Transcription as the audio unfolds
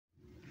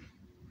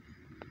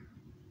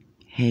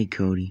Hey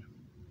Cody,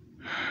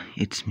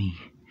 it's me,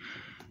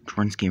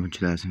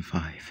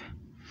 JordansGamer2005,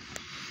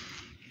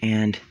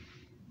 and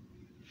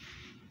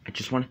I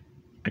just want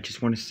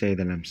to say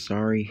that I'm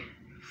sorry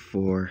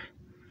for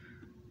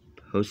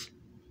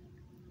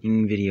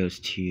posting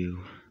videos to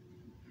you,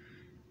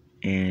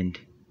 and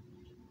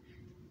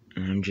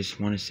I just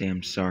want to say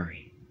I'm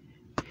sorry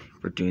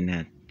for doing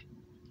that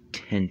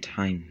 10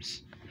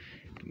 times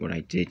what I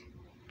did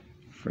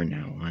from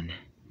now on,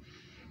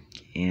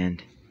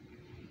 and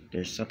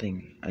there's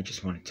something I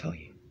just want to tell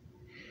you.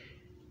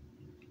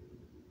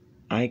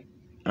 I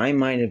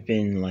might have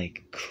been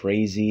like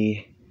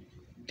crazy,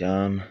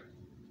 dumb,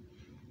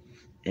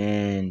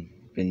 and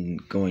been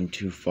going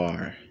too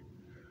far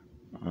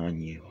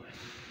on you.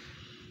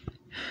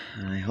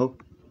 And I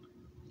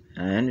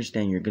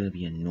understand you're gonna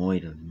be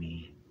annoyed of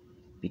me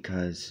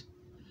because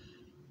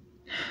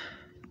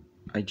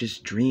I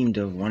just dreamed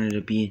of wanting to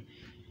be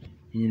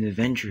in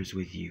adventures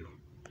with you,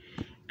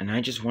 and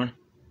I just want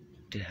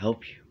to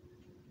help you,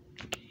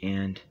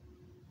 and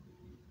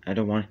I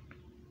don't want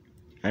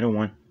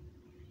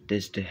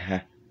this to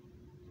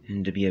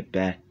happen to be a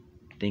bad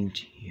thing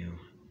to you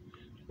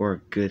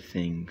or good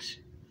things,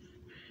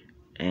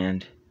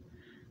 and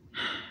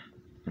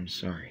I'm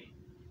sorry.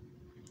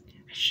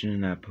 I should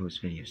not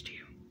post videos to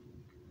you,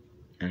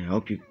 and I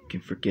hope you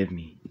can forgive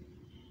me.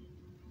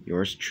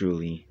 Yours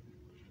truly,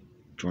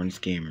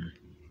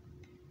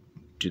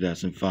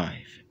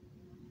 JordansGamer2005.